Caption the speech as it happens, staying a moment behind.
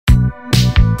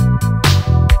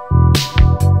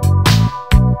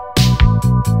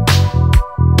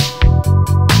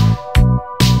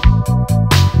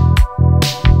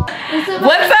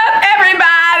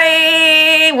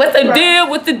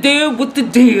deal with the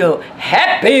deal.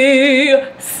 Happy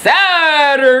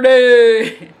Saturday.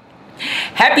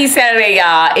 Happy Saturday,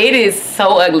 y'all. It is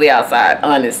so ugly outside,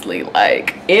 honestly.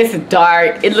 Like, it's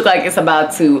dark. It looks like it's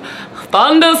about to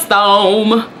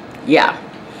thunderstorm. Yeah.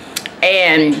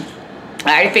 And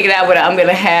I already figured out what I'm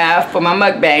gonna have for my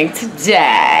mukbang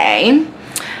today.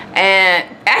 And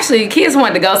actually, kids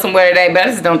wanted to go somewhere today, but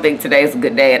I just don't think today is a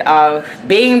good day at all.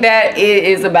 Being that it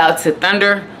is about to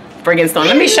thunder friggin' storm.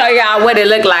 Let me show y'all what it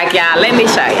looked like, y'all. Let me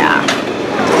show y'all.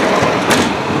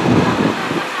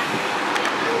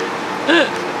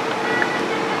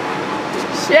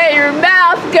 Shut your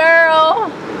mouth,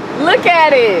 girl. Look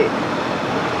at it.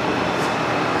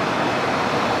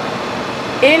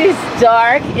 It is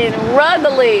dark and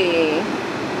ruggly.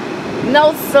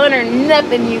 No sun or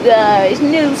nothing, you guys.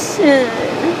 No sun.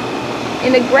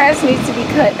 And the grass needs to be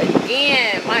cut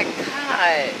again. My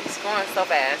God. It's going so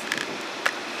fast.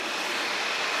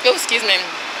 Oh, excuse me.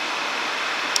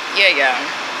 Yeah, y'all.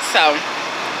 So,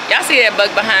 y'all see that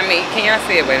bug behind me? Can y'all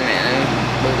see it? Wait a minute.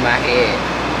 Move my head.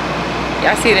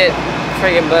 Y'all see that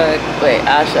friggin' bug? Wait,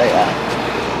 I'll show y'all.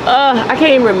 I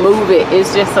can't even remove it.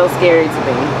 It's just so scary to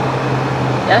me.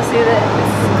 Y'all see that?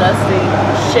 Disgusting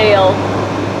shell.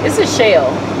 It's a shell.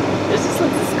 It just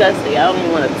looks disgusting. I don't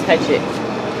even want to touch it.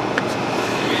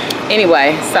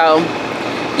 Anyway, so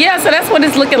yeah, so that's what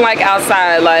it's looking like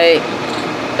outside. Like,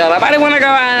 nobody want to go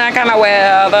out in that kind of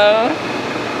weather.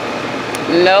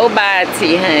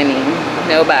 Nobody, honey.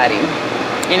 Nobody.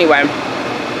 Anyway,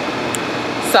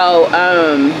 so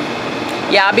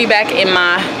yeah, I'll be back in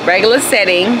my regular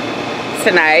setting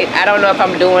tonight. I don't know if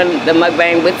I'm doing the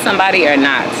mukbang with somebody or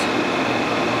not.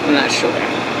 I'm not sure.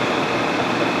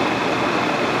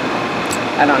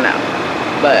 I don't know,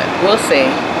 but we'll see.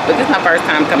 But this is my first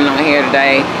time coming on here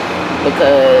today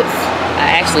because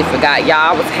I actually forgot,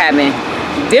 y'all. I was having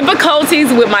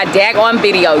difficulties with my daggone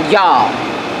video, y'all.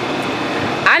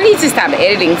 I need to stop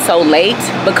editing so late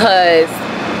because,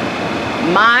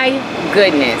 my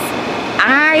goodness,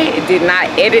 I did not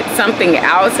edit something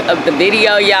out of the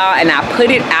video, y'all, and I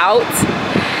put it out,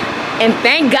 and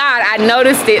thank God I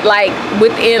noticed it like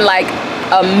within like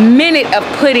a minute of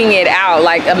putting it out,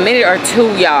 like a minute or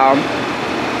two, y'all,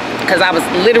 because I was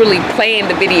literally playing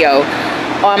the video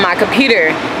on my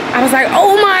computer. I was like,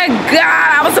 oh my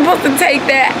God, I was supposed to take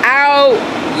that out,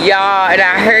 y'all, and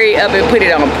I hurried up and put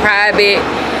it on private.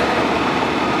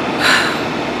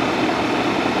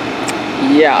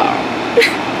 Y'all.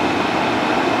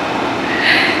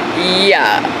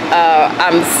 Yeah,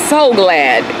 I'm so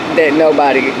glad that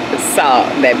nobody saw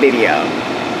that video.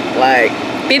 Like,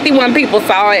 51 people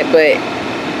saw it, but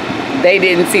they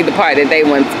didn't see the part that they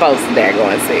weren't supposed to go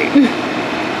and see.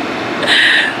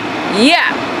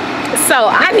 Yeah, so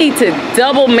I need to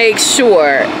double make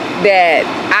sure that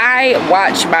I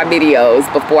watch my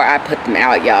videos before I put them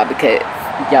out, y'all, because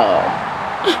y'all.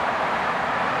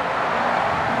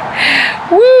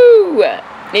 Woo!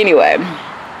 Anyway,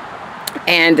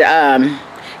 and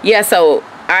yeah, so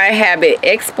I have it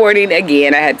exporting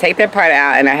again. I had to take that part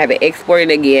out and I have it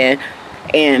exporting again.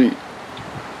 And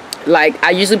like, I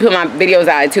usually put my videos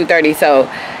out at 2:30, so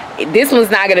this one's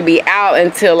not gonna be out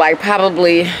until like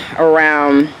probably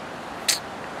around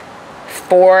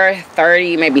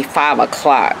 4:30, maybe 5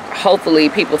 o'clock. Hopefully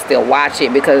people still watch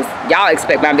it because y'all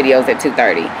expect my videos at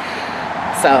 2:30.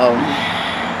 So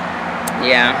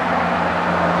yeah.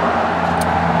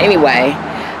 Anyway,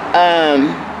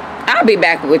 I'll be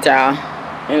back with y'all.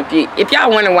 And if y'all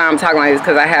wonder why I'm talking like this,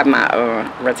 because I have my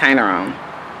retainer on.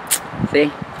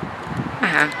 See?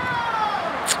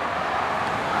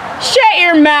 Shut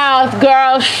your mouth,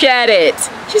 girl. Shut it.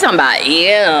 She's talking about,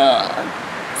 ew.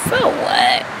 So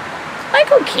what? Like,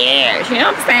 who cares? You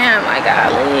know what I'm saying? Like,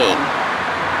 golly.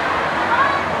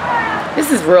 This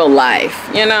is real life,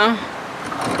 you know?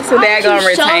 It's a daggone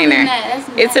retainer.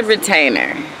 It's a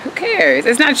retainer. Who cares?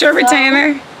 It's not your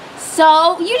retainer.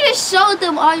 So, you just showed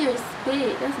them all your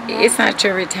spit. That's nasty. It's not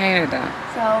your retainer, though.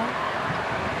 So.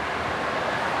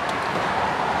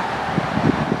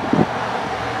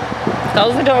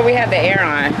 Close the door, we have the air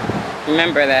on.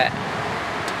 Remember that.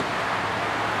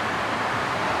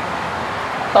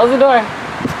 Close the door.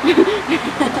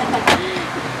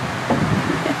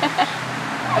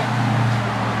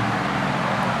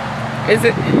 Is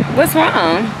it, what's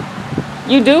wrong?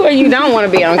 You do or you don't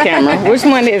want to be on camera? Which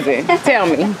one is it? Tell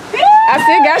me. I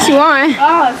still got you on.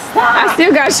 Oh, stop. I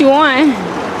still got you on.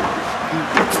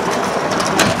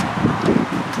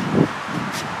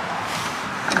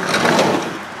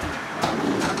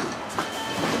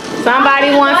 Somebody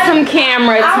wants some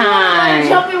camera time.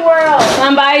 Jumping World.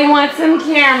 Somebody wants some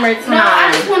camera time. No,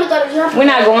 I just want to go to Jumping World. We're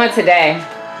not going today.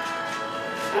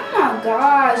 Oh my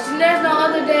gosh. And there's no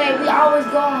other day. We always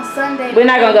go on Sunday. We're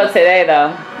not gonna go today though.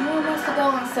 Who wants to go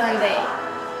on Sunday?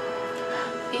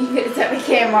 You better turn the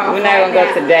camera off. We're not gonna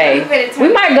go today. We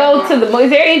might go to the movie.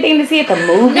 Is there anything to see at the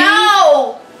movie?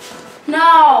 No!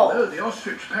 No! Oh, the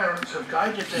ostrich parents have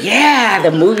guided them. Yeah,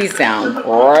 the movies sound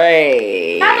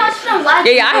great. I thought you don't like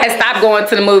Yeah, I had stopped going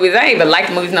to the movies. I ain't even like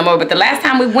the movies no more. But the last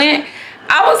time we went,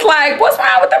 I was like, what's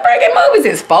wrong with the freaking movies?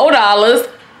 It's $4.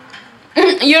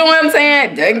 You know what I'm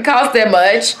saying? Doesn't cost that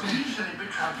much.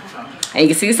 And you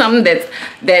can see something that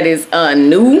is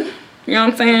new. You know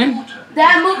what I'm saying?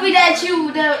 that movie that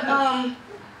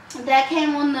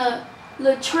came on the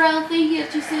Latrell thing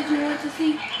that you said you wanted to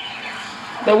see.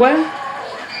 The what?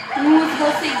 We were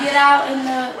supposed to get out in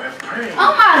the.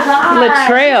 Oh my God.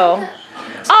 Latrell.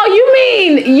 Oh, you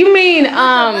mean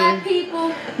Black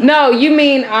people. No, you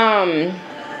mean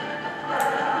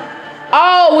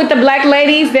oh, with the black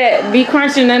ladies that be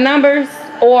crunching the numbers,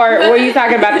 or were you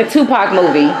talking about the Tupac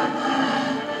movie?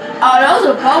 Oh, those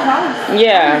are both.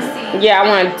 Yeah, I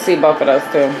wanted to see both of those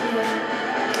too.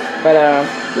 But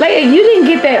Leia, you didn't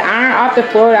get that iron off the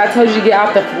floor. I told you to get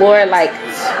off the floor. Like,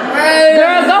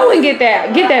 girl, go and get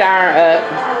that iron up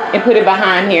and put it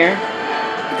behind here.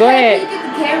 Go ahead. Can you get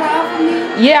the camera off of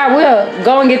me? Yeah, I will.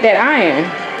 Go and get that iron.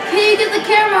 Can you get the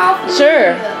camera off of me?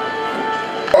 Sure.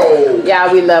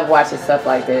 Yeah, we love watching stuff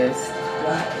like this.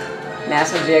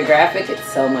 National Geographic, it's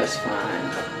so much fun.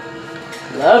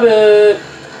 Love it.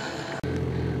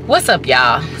 What's up,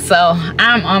 y'all? So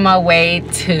I'm on my way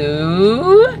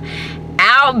to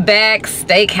Outback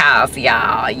Steakhouse,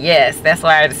 y'all. Yes, that's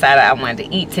where I decided I wanted to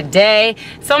eat today.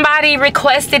 Somebody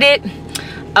requested it.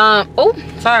 Oh,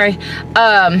 sorry.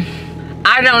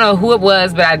 I don't know who it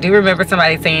was, but I do remember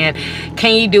somebody saying,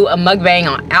 can you do a mukbang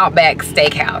on Outback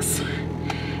Steakhouse?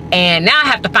 And now I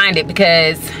have to find it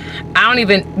because I don't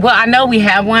even, well, I know we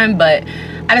have one, but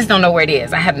I just don't know where it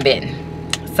is. I haven't been.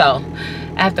 So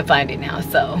I have to find it now.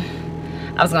 So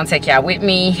I was gonna take y'all with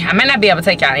me. I might not be able to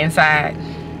take y'all inside.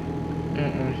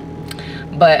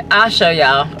 But I'll show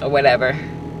y'all or whatever.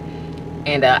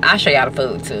 And I'll show y'all the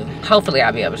food too. Hopefully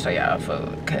I'll be able to show y'all the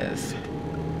food, because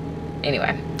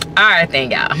anyway. All right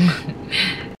then, y'all.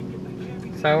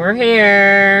 So we're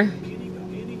here.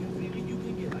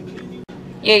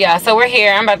 Yeah, y'all, so we're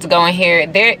here. I'm about to go in here.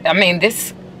 I mean,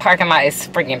 this parking lot is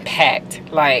freaking packed.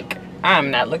 Like,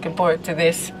 I'm not looking forward to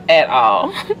this at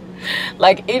all.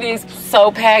 Like, it is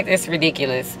so packed, it's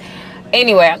ridiculous.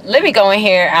 Anyway, let me go in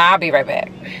here and I'll be right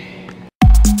back.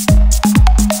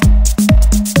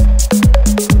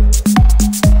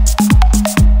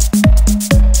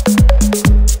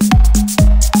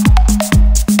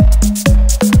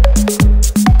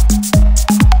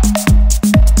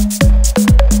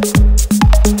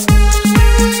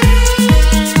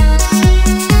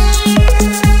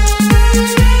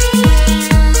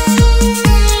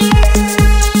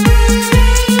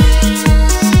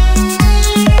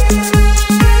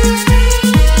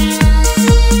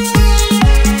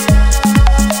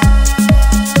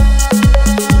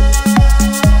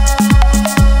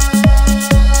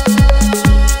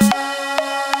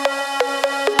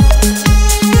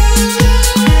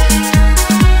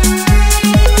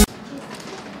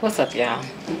 What's up, y'all?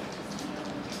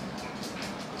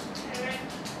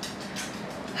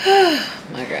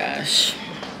 My gosh.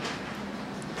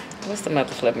 What's the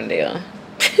mother flipping deal?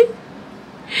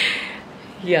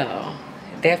 Y'all,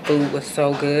 that food was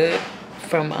so good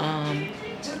from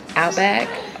Outback.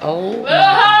 Oh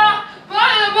my.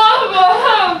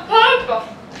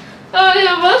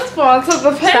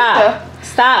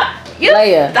 Stop.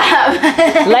 Leia. Stop.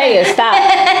 Leia, stop.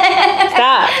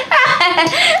 Stop.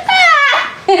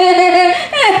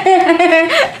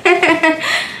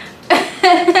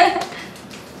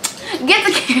 Get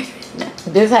the camera.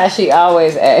 This is how she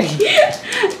always acts.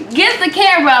 Get the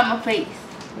camera out my face.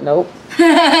 Nope.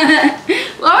 Why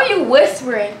are you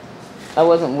whispering? I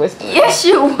wasn't whispering. Yes,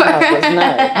 you were. No, I was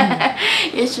not.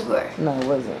 Yes, you were. No, it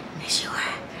wasn't. Yes, you were.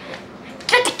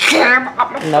 Get the camera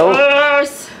out my Nope.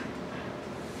 face.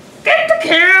 Get the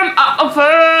camera out my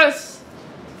face.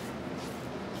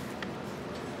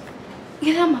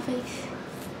 Get out of my face.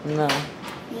 No.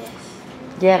 Yes.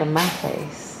 Get out of my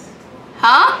face.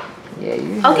 Huh? Yeah,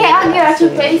 you. Okay, I'll get out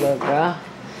your face. Little girl.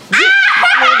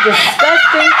 You're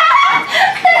disgusting.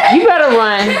 You better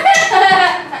run.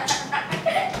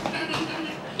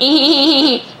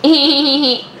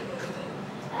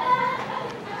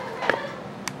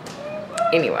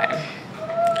 Anyway,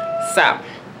 so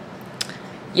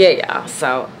yeah, y'all.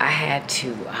 So I had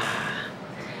to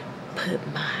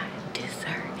put my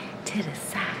dessert to the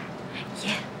side,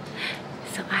 yeah,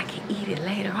 so I can eat it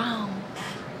later on.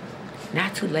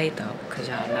 Not too late though, because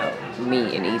y'all know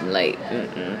me and eating late.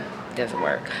 Doesn't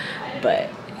work. But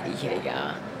yeah,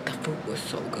 y'all, the food was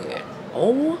so good.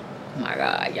 Oh my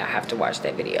God, y'all have to watch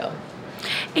that video.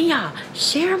 And y'all,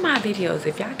 share my videos.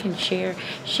 If y'all can share.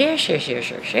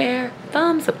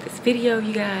 Thumbs up this video,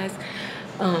 you guys.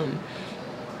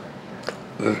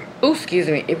 Ooh, excuse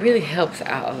me. It really helps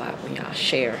out a lot when y'all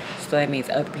share. So that means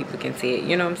other people can see it.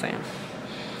 You know what I'm saying?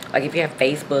 Like if you have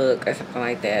Facebook or something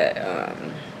like that.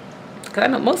 Because I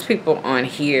know most people on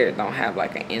here don't have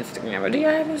like an Instagram. Or do y'all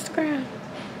have Instagram?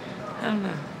 I don't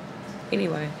know.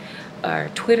 Anyway. Or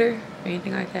Twitter or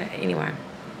anything like that. Anyway.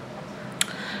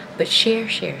 But share.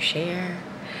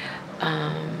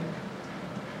 I'm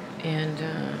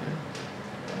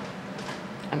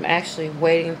actually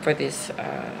waiting for this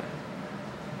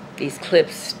these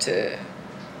clips to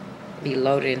be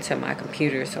loaded into my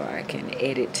computer so I can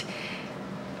edit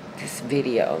this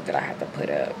video that I have to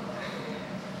put up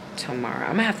tomorrow.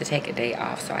 I'm gonna have to take a day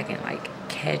off so I can like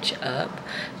catch up.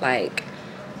 Like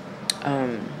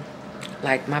my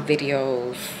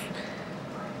videos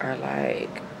are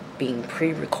like being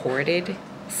pre-recorded,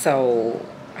 so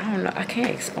I don't know, I can't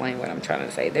explain what I'm trying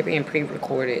to say. They're being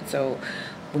pre-recorded, so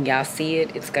when y'all see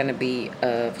it, it's gonna be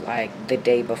of like the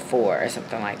day before or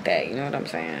something like that. You know what I'm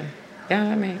saying? You know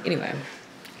what I mean? Anyway,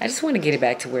 I just want to get it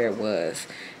back to where it was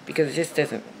because it just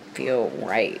doesn't feel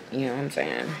right. You know what I'm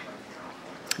saying?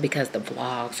 Because the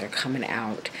vlogs are coming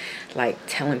out, like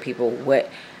telling people what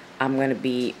I'm gonna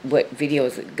be, what video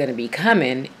is gonna be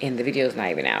coming, and the video's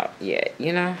not even out yet.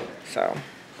 You know? So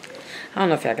I don't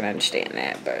know if y'all can understand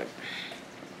that, but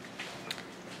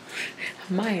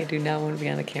Maya do not want to be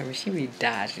on the camera. She be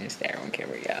dodging and staring on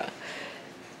camera,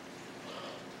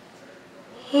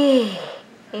 y'all.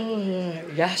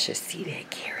 Y'all should see that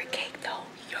carrot cake, though.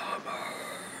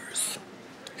 Yummers.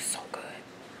 So good.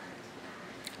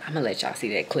 I'm going to let y'all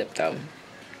see that clip, though,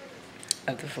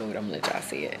 of the food. I'm going to let y'all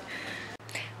see it.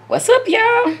 What's up,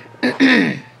 y'all?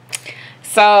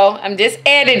 So, I'm just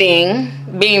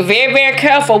editing. Being very, very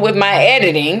careful with my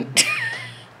editing.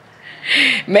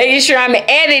 Making sure I'm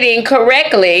editing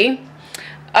correctly.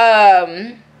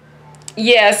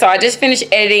 Yeah, so I just finished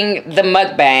editing the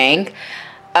mukbang.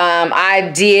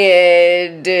 I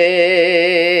did,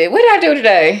 what did I do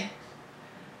today?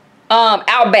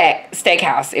 Outback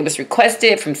Steakhouse. It was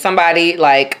requested from somebody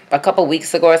like a couple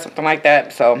weeks ago or something like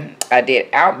that. So I did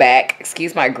Outback.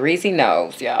 Excuse my greasy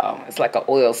nose, y'all. It's like an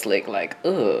oil slick, like,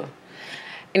 ugh.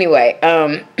 Anyway,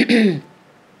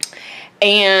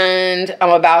 and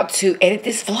I'm about to edit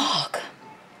this vlog.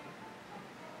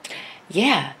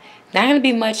 Yeah, not gonna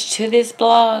be much to this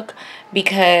vlog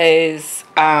because,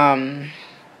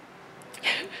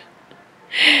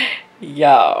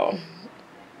 y'all,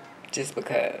 just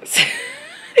because.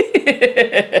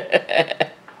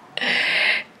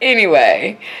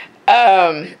 Anyway,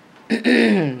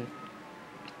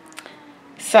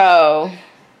 so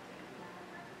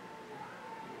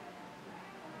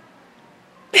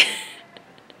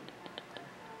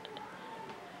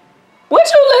what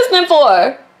you listening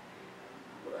for?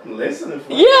 I'm listening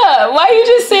for. Yeah, why you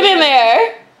just sitting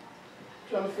there?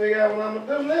 Trying to figure out what I'm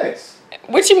gonna do next.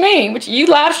 What you mean? You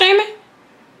live streaming?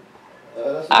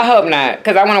 I hope not,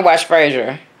 because I want to watch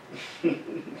Frasier.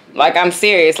 Like, I'm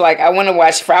serious. Like, I want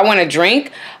to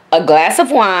drink a glass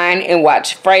of wine and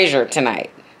watch Frasier tonight.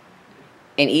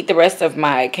 And eat the rest of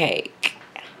my cake.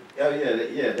 Oh,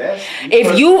 yeah, that's...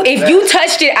 If you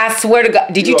touched it, I swear to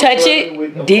God. Did you touch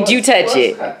it? Did you touch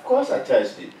it? Of course I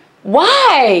touched it.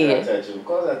 Why? I touched it. Of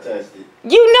course I touched it.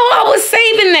 You know I was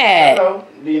saving that. I know.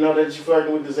 Do you know that you're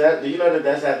flirting with disaster? Do you know that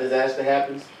that's how disaster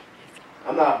happens?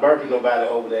 I'm not burping nobody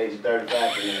over the age of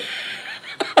 35 for that.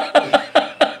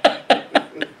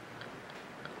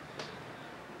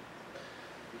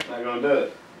 Not gonna do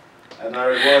it. I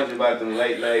already warned you about them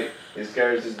late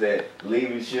excursions that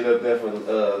leaving shit up there for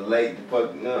late to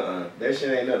fuck. That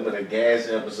shit ain't nothing but a gas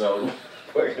episode.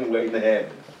 Fucking waiting to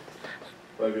happen.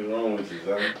 What is wrong with you,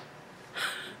 son?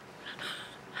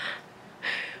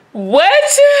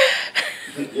 What?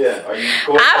 Yeah, are you?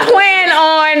 I plan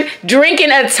on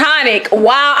drinking a tonic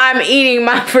while I'm eating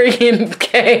my freaking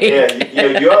cake.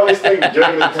 Yeah, you always think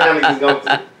drinking a tonic is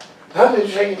gonna. I've been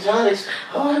drinking tonics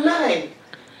all night.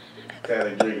 Kind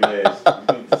of drinking ass. You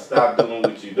need to stop doing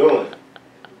what you're doing.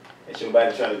 And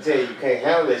somebody trying to tell you can't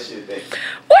handle that shit.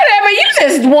 Whatever, you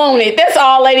just want it. That's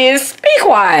all it is. Be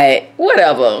quiet.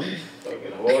 Whatever.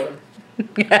 Fucking hoarder.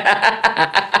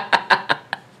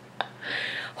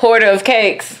 Hoarder of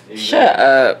cakes. Exactly. Shut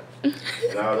up. And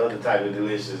all the other type of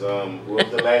delicious.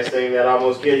 What's the last thing that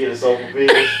almost killed you? The sofa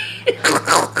pills.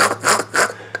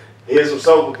 Here's some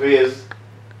sofa pills.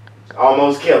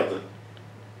 Almost killed her.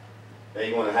 Now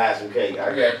you want to hide some cake.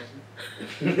 I got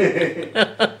you.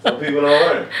 Some people don't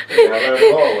learn. They gotta learn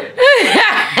the hard way.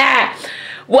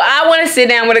 Well, I want to sit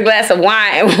down with a glass of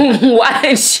wine and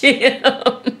watch him.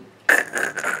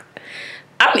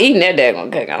 I'm eating that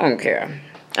daggone cake. I don't care.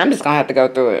 I'm just gonna have to go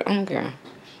through it. I don't care.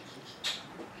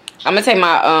 I'm gonna take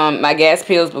my my gas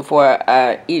pills before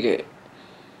I eat it.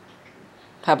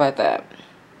 How about that?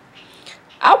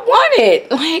 I want it.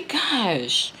 Like,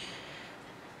 gosh.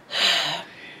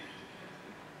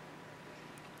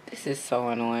 This is so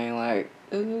annoying. Like,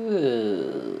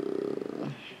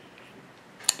 ooh.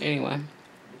 Anyway.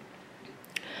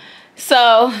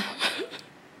 So,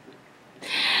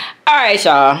 alright,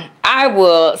 y'all. I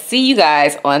will see you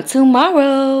guys on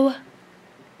tomorrow.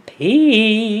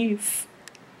 Peace.